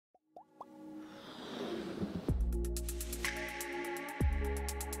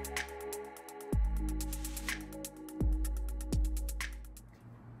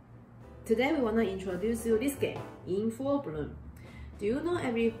Today we want to introduce you this game, In Full Bloom. Do you know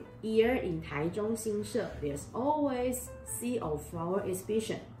every year in Taichung Xinse, there's always Sea of Flower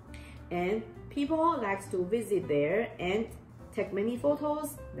exhibition, and people like to visit there and take many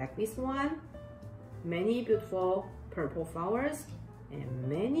photos like this one, many beautiful purple flowers, and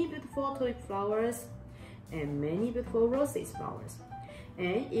many beautiful tulip flowers, and many beautiful roses flowers.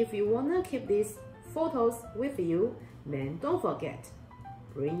 And if you want to keep these photos with you, then don't forget,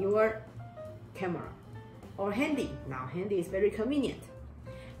 bring your camera or handy. Now handy is very convenient.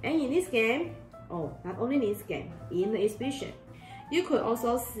 And in this game, not only in this game, in the exhibition, you could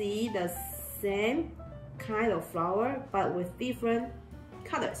also see the same kind of flower but with different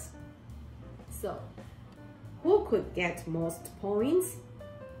colors. So, who could get most points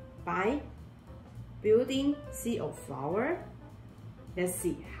by building sea of flower? Let's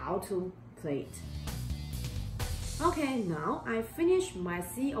see how to play it. Okay, now I finished my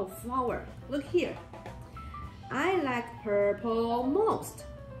sea of flower. Look here. I like purple most.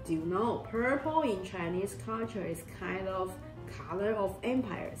 Do you know purple in Chinese culture is kind of color of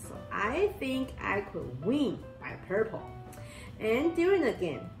empire, so I think I could win by purple. And during the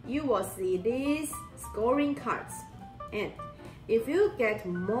game, you will see these scoring cards, and if you get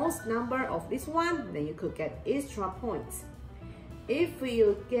most number of this one, then you could get extra points. If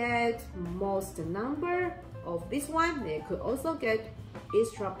you get most number of this one, they could also get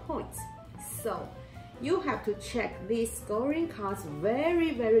extra points. So you have to check these scoring cards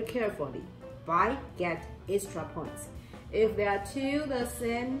very carefully by get extra points. If there are the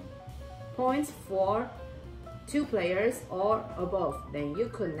same points for 2 players or above, then you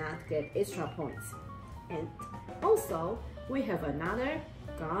could not get extra points. And also we have another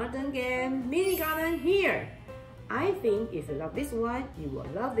garden game, mini garden here. I think if you love this one, you will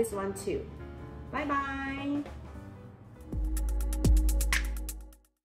love this one too. Bye bye!